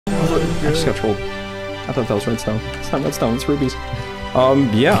I just got trolled. I thought that was redstone. It's not redstone, it's rubies.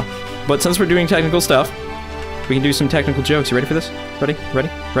 Yeah. But since we're doing technical stuff, we can do some technical jokes. You ready for this? Ready?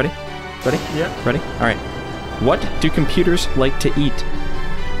 Ready? Ready? Ready? Yeah. Ready? Alright. What do computers like to eat?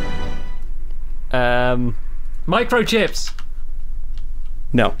 Microchips.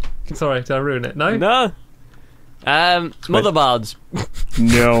 No. Sorry, did I ruin it? No? No. Motherboards.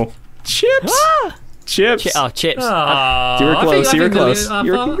 No. Chips! Ah! Chips! Chips. You were close, you were close.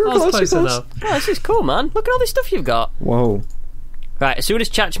 You were I was close enough. Oh, this is cool, man. Look at all this stuff you've got. Whoa. Right, as soon as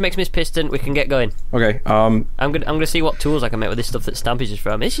Chache makes me his piston, we can get going. Okay, I'm gonna see what tools I can make with this stuff that Stampy's just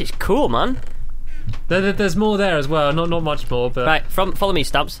from. This is cool, man. There's more there as well. Not much more, but Right, follow me,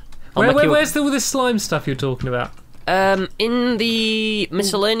 Stamps. Where's all this slime stuff you're talking about? In the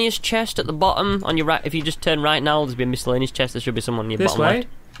miscellaneous chest at the bottom on your right. If you just turn right now, there's be a miscellaneous chest. There should be someone on your This bottom way? left.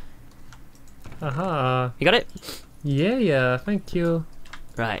 Aha. You got it? Yeah, thank you.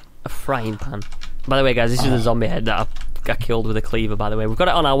 Right, a frying pan. By the way, guys, this is the zombie head that I killed with a cleaver. By the way, we've got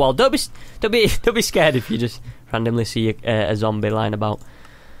it on our wall. Don't be scared if you just randomly see a zombie lying about.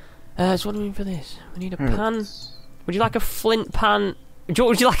 So what do we need for this? We need a pan. Would you like a flint pan?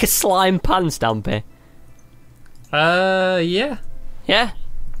 Would you like a slime pan, Stampy? Yeah. Yeah.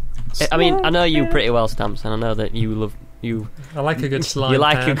 I mean, I know you pretty well, Stamps, and I know that you love you. I like a good slime. You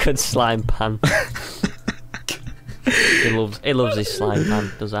like pan. a good slime pan. He loves his slime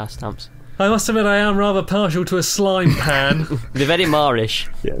pan. Does our Stamps? I must admit, I am rather partial to a slime pan. They're very Moorish.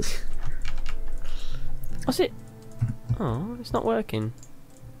 Yes. What's it? Oh, it's not working.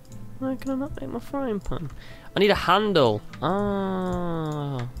 Why can I not make my frying pan? I need a handle.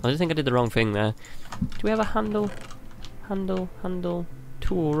 Ah, I think I did the wrong thing there. Do we have a handle? Handle.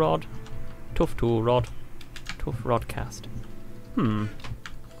 Tool rod. Tough tool rod. Tough rod cast. This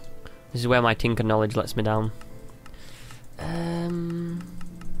is where my tinker knowledge lets me down. Or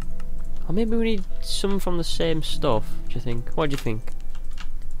maybe we need some from the same stuff. Do you think? What do you think?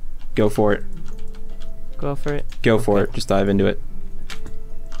 Go for it. Go for it. Go for it. Just dive into it.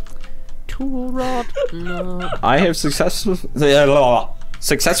 Tool rod. No. I have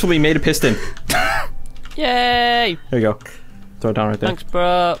successfully made a piston. Yay! There you go. Throw it down right there. Thanks,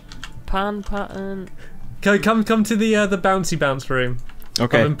 bro. Pan pattern. Okay, come to the bouncy bounce room.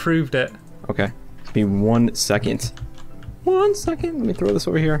 Okay. I've improved it. Okay. Give me 1 second. 1 second. Let me throw this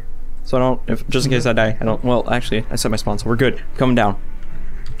over here. So I don't, just in case I die, I don't, well, actually, I set my spawn, so we're good. Coming down.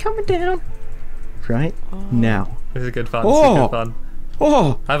 Coming down. Right now. This is good fun. Oh. This is good fun.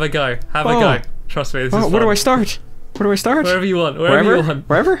 Oh! Have a go. Have a go. Trust me, this is fun. Where do I start? Where do I start? Wherever you want. Wherever you want.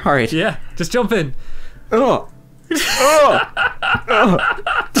 Wherever? Alright. Yeah, just jump in. Oh! Oh!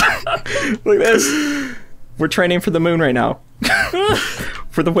 Look at this. We're training for the moon right now.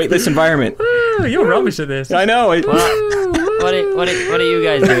 For the weightless environment. You're rubbish at this. I know. What are you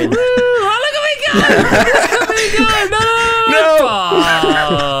guys doing? Look at me go! Look at me go! No!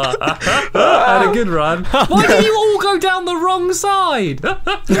 I had a good run. Why did you all go down the wrong side?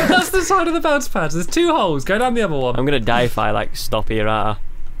 That's the side of the bounce pads. There's 2 holes. Go down the other one. I'm gonna die if I like stop here.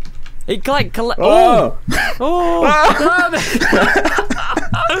 It like Oh! Oh!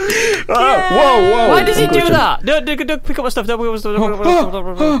 Whoa! Why does he do that? Don't pick up my stuff. Don't pick up my stuff.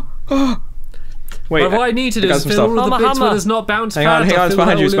 Wait, what I need to do is fill all the bits where there's not bounce pads. Hang on, it's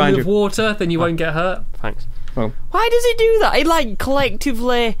behind you, it's behind you. With water, then you won't get hurt. Thanks. Oh. Why does he do that? He like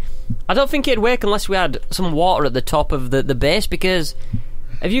collectively. I don't think it'd work unless we had some water at the top of the base, because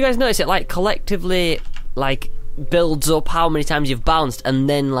have you guys noticed it like collectively like builds up how many times you've bounced and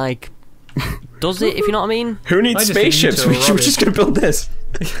then like does it, if you know what I mean? Who needs spaceships? We're just gonna build this.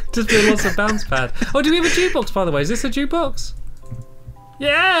 Just build lots of bounce pad. Oh, do we have a jukebox, by the way? Is this a jukebox?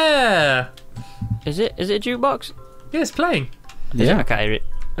 Yeah! Is it a jukebox? Yeah, it's playing. Yeah. I can't hear it.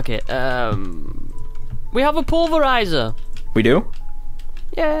 Okay, we have a pulverizer. We do?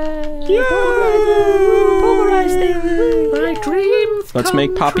 Yay! Yay! Pulverize things. My dreams Let's come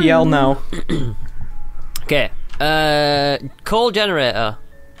make Poppy true. L now. Okay, coal generator.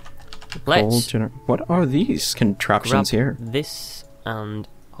 Let's What are these contraptions here? this and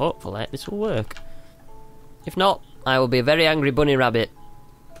hopefully this will work. If not, I will be a very angry bunny rabbit.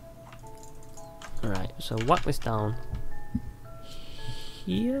 Alright, so whack this down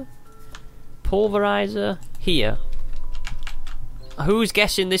here. Pulverizer here. Who's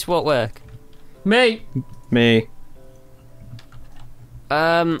guessing this won't work? Me. Me.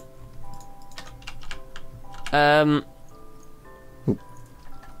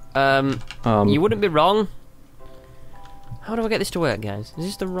 You wouldn't be wrong. How do I get this to work, guys? Is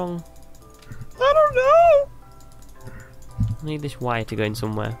this the wrong? I don't know. I need this wire to go in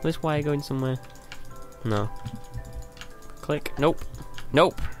somewhere. This wire going somewhere? No. Click. Nope.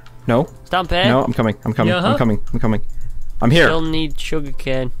 Nope. No. Stampy. No, I'm coming. I'm coming. Yeah, I'm coming. I'm coming. I'm here. Still need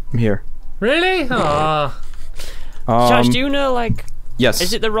sugarcane. I'm here. Really? Ah. Josh, do you know, like... Yes.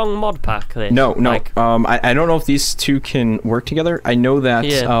 Is it the wrong mod pack, this? No, no. Like, I don't know if these two can work together. I know that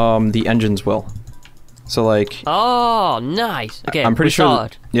the engines will. So like. oh, nice. Okay, I'm pretty sure.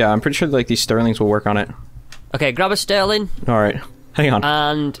 sorted. Yeah, I'm pretty sure like these Sterlings will work on it. Okay, grab a Sterling. All right, hang on.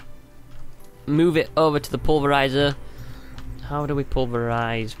 And move it over to the pulverizer. How do we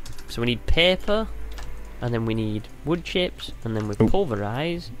pulverize? So we need paper, and then we need wood chips, and then we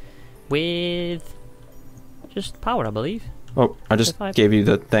pulverize with just power, I believe. Oh, I just gave you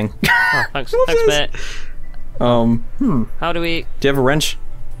the thing. Oh, thanks, thanks, mate. How do we? Do you have a wrench?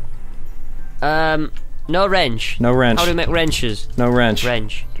 No wrench. No wrench. How do we make wrenches? No wrench.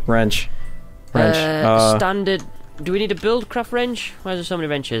 Wrench. Wrench. Standard. Do we need a buildcraft wrench? Why is there so many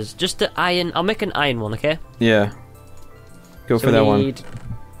wrenches? Just the iron. I'll make an iron one, okay? Yeah. Go so for that one. We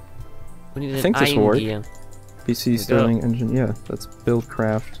need I think this will work. gear. PC Sterling engine. Yeah, that's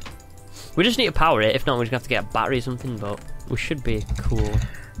buildcraft. We just need to power it. If not, we're just gonna have to get a battery or something. But we should be cool.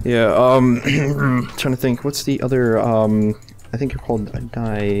 Yeah. Trying to think. What's the other? I think you're called a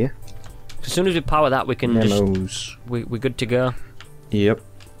die. As soon as we power that, we can Memos. just... We're good to go. Yep.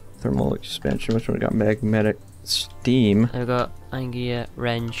 Thermal expansion. Which one we got? Magnetic steam. I've got iron gear,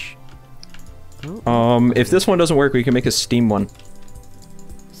 wrench. If this one doesn't work, we can make a steam one.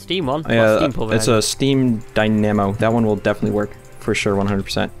 Steam one? Yeah, steam pulverizer? it's a steam dynamo. That one will definitely work for sure,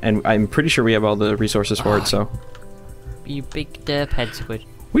 100%. And I'm pretty sure we have all the resources for it, so... You big derp head squid.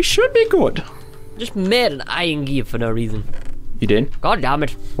 We should be good. Just made an iron gear for no reason. You did? God damn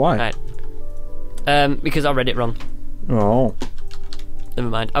it. Why? Right. Because I read it wrong. Oh. Never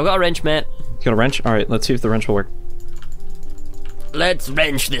mind. I've got a wrench, mate. You got a wrench? Alright, let's see if the wrench will work. Let's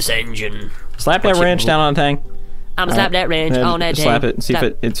wrench this engine. Slap that wrench down on the thing. I'm gonna slap that wrench on that thing. Slap it and see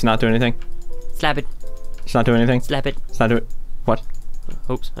if it's not doing anything. Slap it. It's not doing anything? Slap it. It's not doing... What?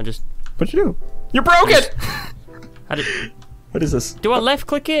 Oops, I just... What'd you do? You broke it! I did... What is this? Do I left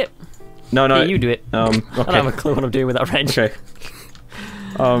click it? No, no. Yeah, you do it. Okay. I don't have a clue what I'm doing with that wrench. Okay.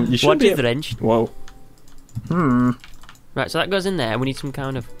 You should What be is the wrench? Whoa. Right, so that goes in there, and we need some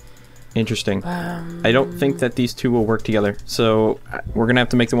kind of... Interesting. I don't think that these two will work together, so we're gonna have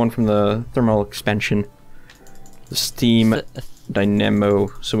to make the one from the thermal expansion. The steam dynamo.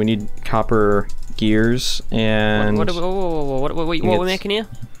 So we need copper gears and... What are we making here?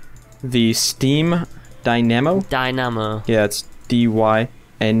 The steam dynamo? Dynamo. Yeah, it's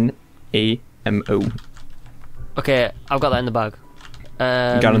D-Y-N-A-M-O. Okay, I've got that in the bag. You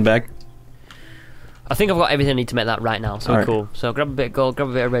got it in the bag? I think I've got everything I need to make that right now, so Alright. cool. So grab a bit of gold, grab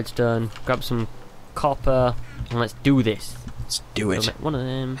a bit of redstone, grab some copper, and let's do this. Let's do it. So make one of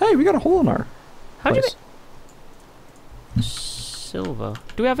them. Hey, we got a hole in our How do you place. make silver?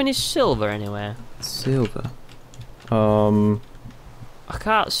 Do we have any silver anywhere? Silver. I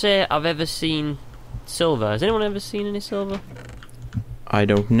can't say I've ever seen silver. Has anyone ever seen any silver? I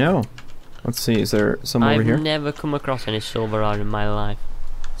don't know. Let's see, is there some over here? I've never come across any silver ore in my life.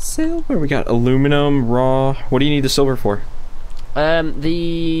 Silver. We got aluminum, raw. What do you need the silver for?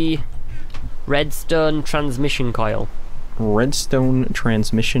 The redstone transmission coil. Redstone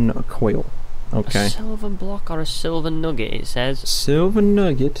transmission coil. Okay. A silver block or a silver nugget, it says. Silver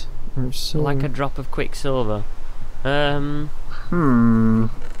nugget or silver. Like a drop of quicksilver. Surely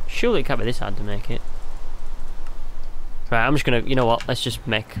it can't be this hard to make it. Right, I'm just gonna, you know what, let's just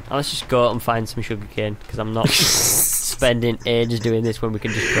go out and find some sugarcane, because I'm not spending ages doing this when we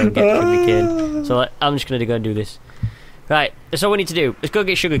can just go and get sugarcane. So I'm just gonna go and do this. Right, that's all we need to do. Let's go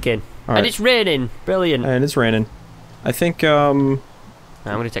get sugarcane. Right. And it's raining. Brilliant. And it's raining. I think, I'm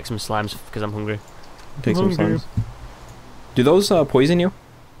gonna take some slimes, because I'm hungry. Take some slimes. Do those poison you?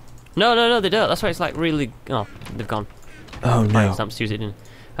 No, they don't. That's why it's like really... Oh, they've gone. Oh no. Stamps used it, didn't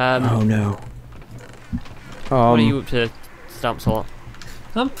oh no. What are you up to, Stamps? What?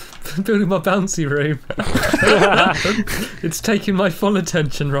 I'm building my bouncy room. It's taking my full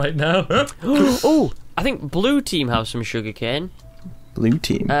attention right now. Oh, I think Blue Team have some sugarcane. Blue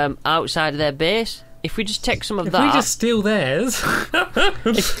team. Outside of their base. If we just take some of If that... we just steal theirs...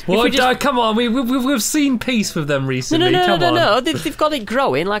 if Well, we just... come on, we've seen peace with them recently. No. They've got it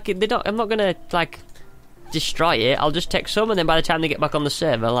growing. Like they don't. I'm not gonna like destroy it. I'll just take some, and then by the time they get back on the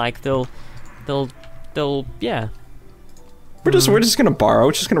server, like they'll yeah. We're just gonna borrow.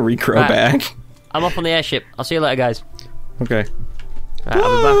 It's just gonna regrow Right. back. I'm up on the airship. I'll see you later, guys. Okay. Right,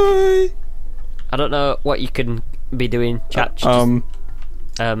 I'll be back. I don't know what you can be doing, chat. I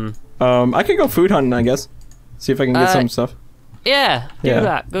could go food hunting, I guess. See if I can get some stuff. Yeah, do Yeah.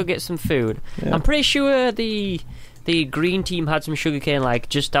 that. Go get some food. Yeah. I'm pretty sure the the green team had some sugarcane like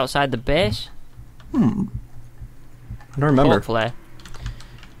just outside the base? I don't remember. Hopefully.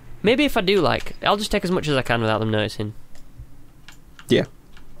 Maybe if I do, like, I'll just take as much as I can without them noticing. Yeah.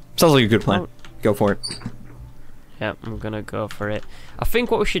 Sounds like a good plan. Oh. Go for it. Yeah, I'm gonna go for it. I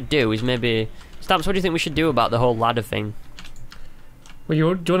think what we should do is maybe... Stamps, what do you think we should do about the whole ladder thing? Well, do you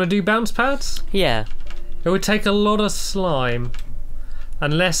want to do bounce pads? Yeah. It would take a lot of slime.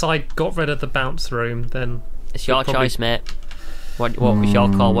 Unless I got rid of the bounce room, then... It's your probably... choice, mate. What was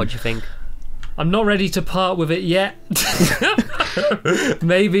your call? What do you think? I'm not ready to part with it yet.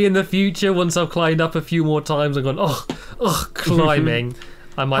 Maybe in the future, once I've climbed up a few more times and gone, climbing,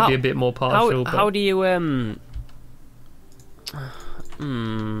 I might be a bit more partial. How do you,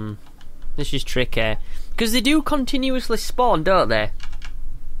 This is tricky. Because they do continuously spawn, don't they?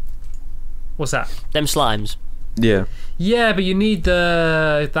 What's that? Them slimes. Yeah. Yeah, but you need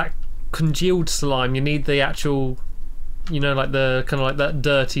that congealed slime. You need the actual, like the kind of like that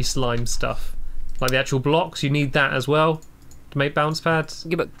dirty slime stuff, like the actual blocks. You need that as well to make bounce pads.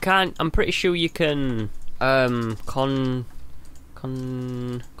 Yeah, but I'm pretty sure you can congealed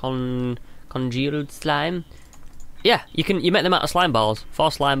slime. Yeah, you make them out of slime balls.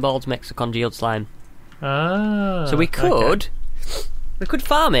 4 slime balls makes a congealed slime. Ah. So we could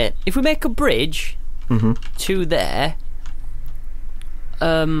farm it if we make a bridge to there.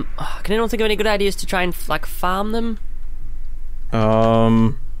 Can anyone think of any good ideas to try and like farm them?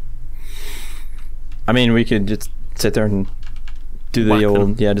 I mean, we could just sit there and do the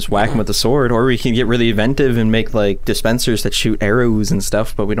old, just whack them with the sword, or we can get really inventive and make like dispensers that shoot arrows and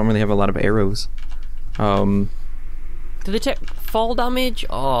stuff. But we don't really have a lot of arrows. Do they take fall damage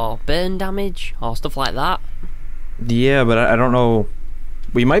or burn damage or stuff like that? Yeah, but I don't know.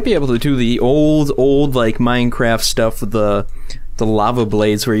 We might be able to do the old like Minecraft stuff with the lava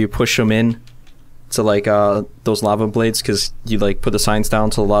blades where you push them in to like those lava blades, because you like put the signs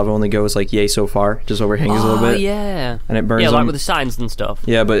down so the lava only goes like yay so far, just overhangs a little bit. Yeah. And it burns like them. with the signs and stuff.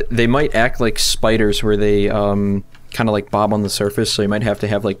 Yeah, but they might act like spiders where they kind of like bob on the surface, so you might have to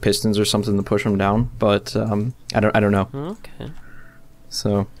have like pistons or something to push them down. But I don't know. Okay.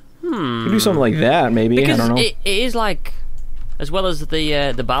 So we do something like that maybe. Because I don't know. It is like, as well as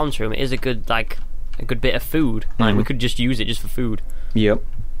the bounce room, it is a good bit of food. Like we could just use it just for food. Yep.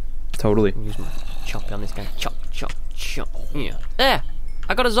 Totally. Use my chop on this guy. Chop, chop, chop. Yeah. There!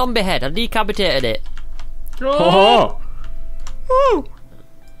 I got a zombie head. I decapitated it. Oh! Woo!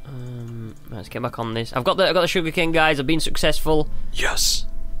 Let's get back on this. I've got the sugarcane, guys. I've been successful. Yes.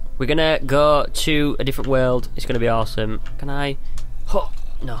 We're gonna go to a different world. It's gonna be awesome. Can I? Oh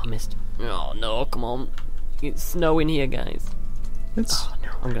no, I missed. Oh no, come on. It's snowing here, guys. It's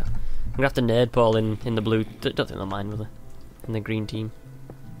Oh no, I'm gonna have to nerd ball in the blue. Don't think they'll mind, will they? In the green team.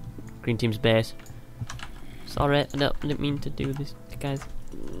 Green team's base. Sorry, I didn't mean to do this, guys.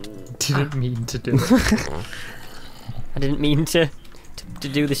 Didn't mean to do it. I didn't mean to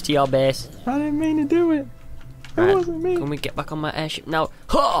do this to your base. I didn't mean to do it. It Right, wasn't me. Can we get back on my airship now?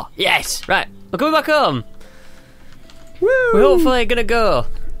 Oh, yes! Right, we're coming back home. Woo! We're hopefully gonna go.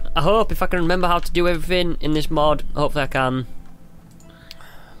 I hope if I can remember how to do everything in this mod, hopefully I can.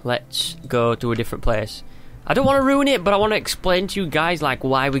 Let's go to a different place. I don't want to ruin it, but I want to explain to you guys like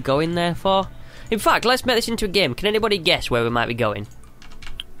why we're going there for. In fact, let's make this into a game. Can anybody guess where we might be going?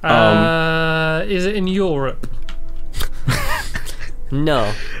 Is it in Europe?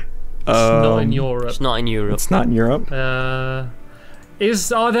 No, It's not in Europe. it's not in Europe. It's not in Europe. Are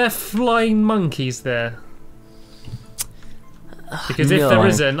there flying monkeys there? Because if No. there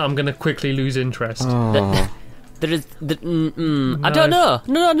isn't, I'm going to quickly lose interest. Oh. There is. I don't know.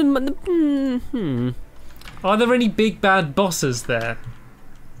 No. Are there any big bad bosses there?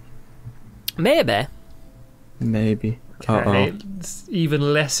 Maybe. Maybe. Okay, it's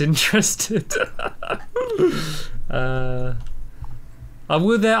even less interested. Are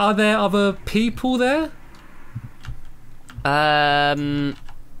there other people there?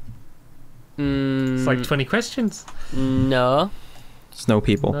 It's like 20 questions. No. Snow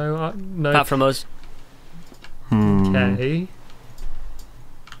people. No. Apart from us. Okay.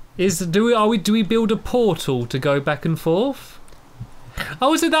 Do we build a portal to go back and forth?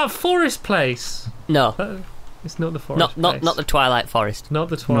 Oh, is it that forest place? No. It's not the forest Not place. not the Twilight Forest. Not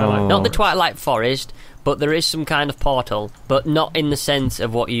the Twilight. No. Not the Twilight Forest, but there is some kind of portal, but not in the sense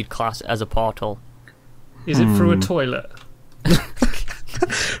of what you'd class as a portal. Is it through a toilet?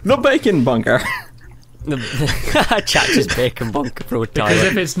 The bacon bunker. Chache's bacon bunker through a Because toilet.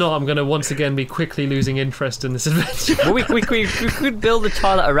 if it's not, I'm going to once again be quickly losing interest in this adventure. Well, we could build a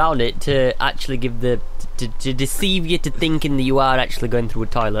toilet around it to actually give to to deceive you to thinking that you are actually going through a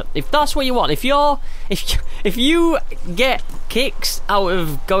toilet. If that's what you want, if you get kicks out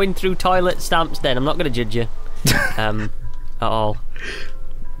of going through toilet stamps, then I'm not going to judge you at all.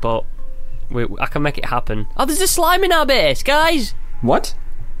 But I can make it happen. Oh, there's a slime in our base, guys. What?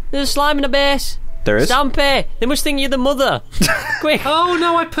 There's a slime in the base. There is? Stampy, they must think you're the mother. Quick. Oh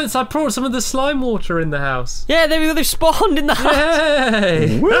no, I brought some of the slime water in the house. Yeah, they've spawned in the house.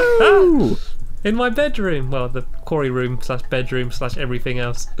 Yay! Woo! In my bedroom. Well, the quarry room / bedroom / everything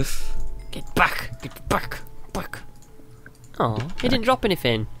else. Get back. Oh, he didn't drop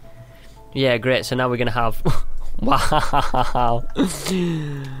anything. Yeah, great. So now we're gonna have. Wow.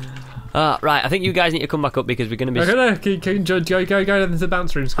 Right, I think you guys need to come back up because we're going to be... Go into the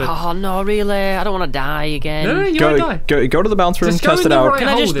bounce room, Squid. Oh, no, really? I don't want to die again. No, you won't die. Go to the bounce room, Just test it out. right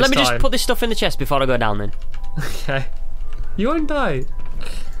Let me just put this stuff in the chest before I go down then. Okay. You won't die.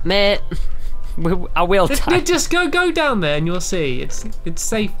 Mate, I will die. Just go down there and you'll see. It's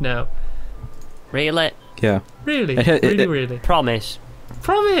safe now. Really? Yeah. Really? Really? Promise.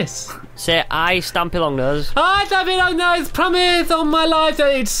 Promise. Say, I Stampy Longnose. I Stampy Longnose. Promise on my life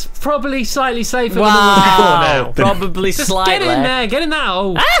that it's probably slightly safer than it was Wow. before now. Probably Just slightly. get in there. Get in that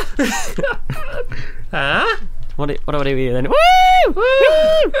hole. Huh? What do I do here then? Woo! Woo!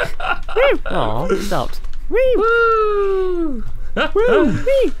 Woo! Oh, it stopped. Woo! Woo!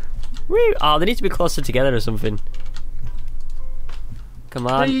 Woo! Woo! Oh, they need to be closer together or something. Come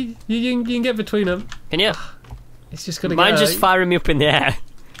on. You can get between them. Can you? It's just gonna. Mine's just firing me up in the air.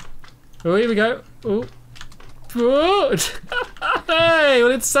 Oh, here we go. Oh. Oh. Hey,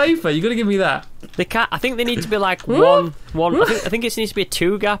 well, it's safer. You gotta give me that. They can't. I think they need to be like one. I think it needs to be a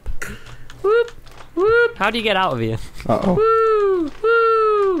 2 gap. Whoop, whoop. How do you get out of here? Uh-oh. Woo,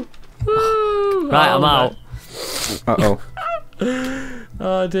 woo, woo. Right, I'm out. Uh-oh.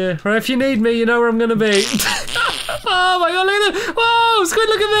 Oh dear. Right, if you need me, you know where I'm gonna be. Oh my god, look at that. Whoa, Squid,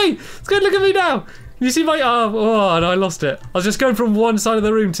 look at me. Squid, look at me now. You see my oh no, I lost it. I was just going from one side of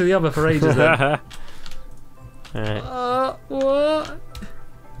the room to the other for ages then. Alright. What?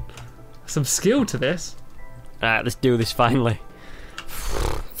 Some skill to this. Alright, let's do this finally.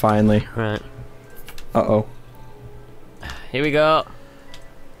 Finally. Right. Uh-oh. Here we go.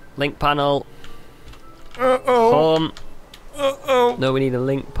 Link panel. Uh-oh. Home. Uh-oh. No, we need a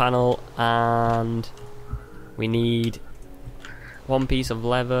link panel and we need 1 piece of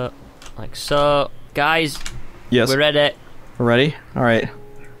leather. Like so. Guys, Yes. we're ready. We're ready? Alright.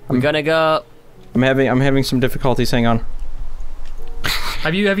 We're gonna go. I'm having some difficulties, hang on.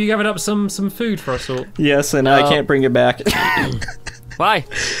 Have you given up some food for us all? Yes, and I can't bring it back. Why?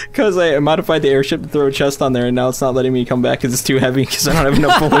 Because I modified the airship to throw a chest on there, and now it's not letting me come back because it's too heavy because I don't have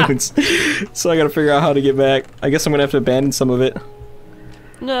enough balloons. So I gotta figure out how to get back. I guess I'm gonna have to abandon some of it.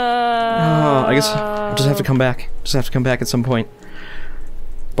 No. Oh, I guess I'll just have to come back. Just have to come back at some point.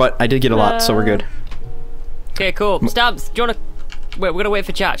 But I did get a lot, so we're good. Okay, cool. Stamps, do you wanna... Wait, we're gonna wait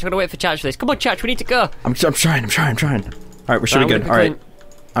for Chache. We're gonna wait for Chache for this. Come on, Chache, we need to go. I'm trying. Alright, we should be good. Alright.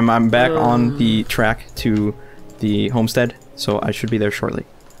 I'm back on the track to the homestead, so I should be there shortly.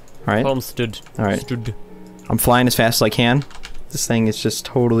 Alright? Homestead. Alright. I'm flying as fast as I can. This thing is just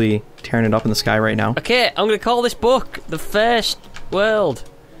totally tearing it up in the sky right now. Okay, I'm gonna call this book The First World.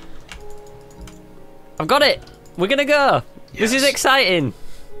 I've got it. We're gonna go. Yes. This is exciting.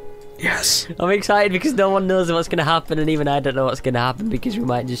 Yes. I'm excited because no one knows what's gonna happen, and even I don't know what's gonna happen because we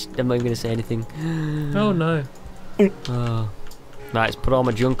might just... I'm not even gonna say anything. Oh no. Oh. Right, let's put all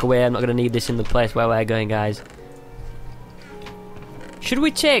my junk away. I'm not gonna need this in the place where we're going, guys. Should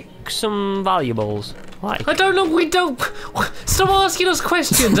we take some valuables? Like... I don't know. We don't. Stop asking us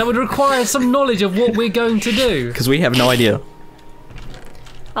questions that would require some knowledge of what we're going to do. Because we have no idea.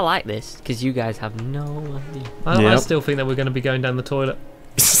 I like this because you guys have no idea. I still think that we're going to be going down the toilet.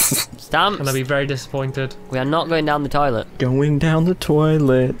 Stamps. And I'll be very disappointed. We are not going down the toilet. Going down the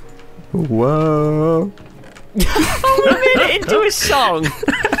toilet. Whoa. We made it into a song.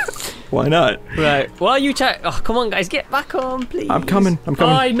 Why not? Right. While you check. Oh, come on, guys, get back on, please. I'm coming.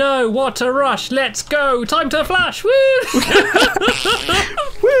 I know. What a rush. Let's go. Time to flash. Woo!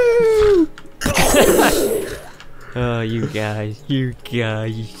 Woo! Oh, you guys,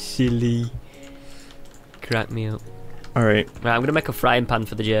 silly. Crack me up. Alright. Right, I'm gonna make a frying pan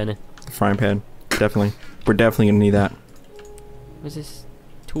for the journey. Frying pan. Definitely. We're definitely gonna need that. What's this?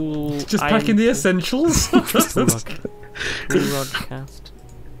 Tool. Just packing the essentials. Tool rod cast.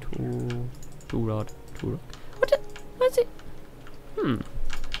 Tool rod. What's it?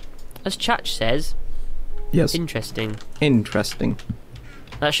 As Chache says. Yes. Interesting. Interesting.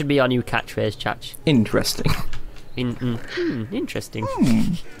 That should be our new catchphrase, Chache. Interesting. Interesting.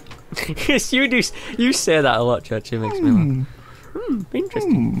 Yes, you do. You say that a lot, Chache. It makes me laugh.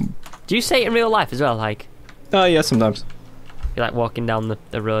 Interesting. Do you say it in real life as well? Like, Yeah, sometimes. you're like walking down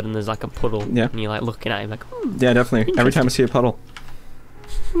the road and there's like a puddle. Yeah. And you're like looking at him like, Yeah, definitely. Every time I see a puddle.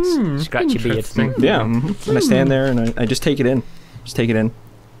 scratch your beard. Interesting. Yeah, and I stand there and I just take it in. Just take it in.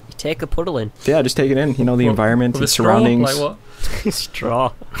 You take a puddle in. Yeah, just take it in. You know, the environment, With the a straw? surroundings. Like what?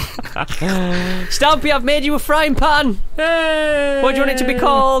 Straw. Stampy, I've made you a frying pan. Hey! What do you want it to be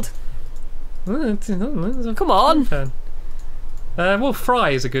called? Come Come on. Well, fry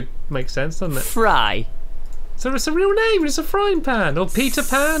is a good. Makes sense, doesn't it? Fry. So it's a real name. It's a frying pan or Peter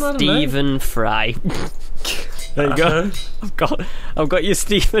Pan. I don't know. Stephen Fry. There you go. I've got your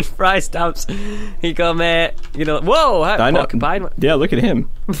Stephen Fry stamps. Here you go, mate. You know. Whoa! I know. Yeah, look at him.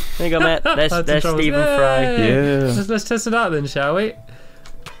 There you go, mate. There's Stephen Fry. Yeah. Let's test it out then, shall we?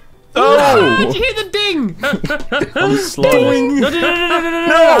 Oh! Did you hear the ding? I'm slow.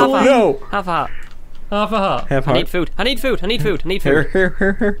 No! Half a heart. Half a heart. Half I heart. need food. I need food. I need food. I need Here,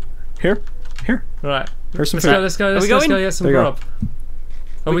 food. here. Right. Here's some Let's food. go. Let's go. Let's we go going? get some There you go. grub.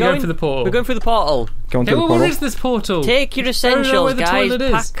 Are we going for the portal? We're going through the portal. Going Hey, through the where portal. is this portal? Take your I essentials, don't know where the guys. toilet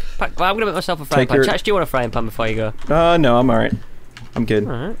is. Pack. Well, I'm gonna make myself a frying Take pan. your- Chache, do you want a frying pan before you go? No, I'm alright. I'm good.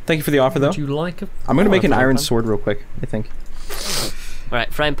 Alright. Thank you for the offer, though. Would you like a? I'm gonna make an frying iron pan? sword real quick, I think.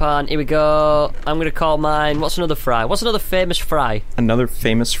 Right, frying pan. Here we go. I'm gonna call mine. What's another fry? What's another famous fry? Another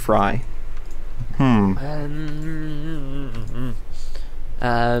famous fry. I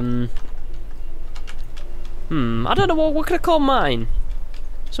don't know what can I call mine?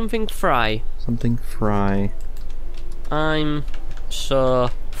 Something fry. Something fry. I'm so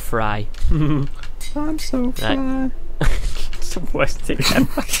fry. I'm so fry. It's the worst thing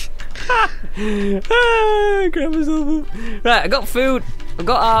ever. Grab myself up. Right, I got food. I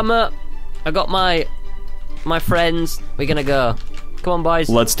got armor. I got my friends. We're gonna go. Come on, boys.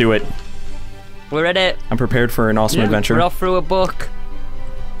 Let's do it. We're ready. I'm prepared for an awesome Yeah, adventure. We're off through a book.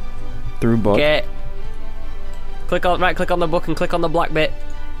 Through book. Okay. Click on the book and click on the black bit.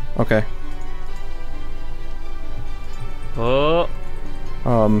 Okay. Oh.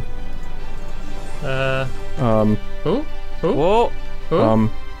 Oh. Whoa.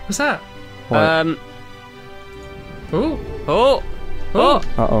 Oh. What's that? What? Oh. Oh. Oh. Oh.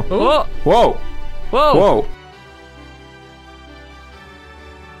 Uh-oh. Oh. Whoa! Whoa. Whoa!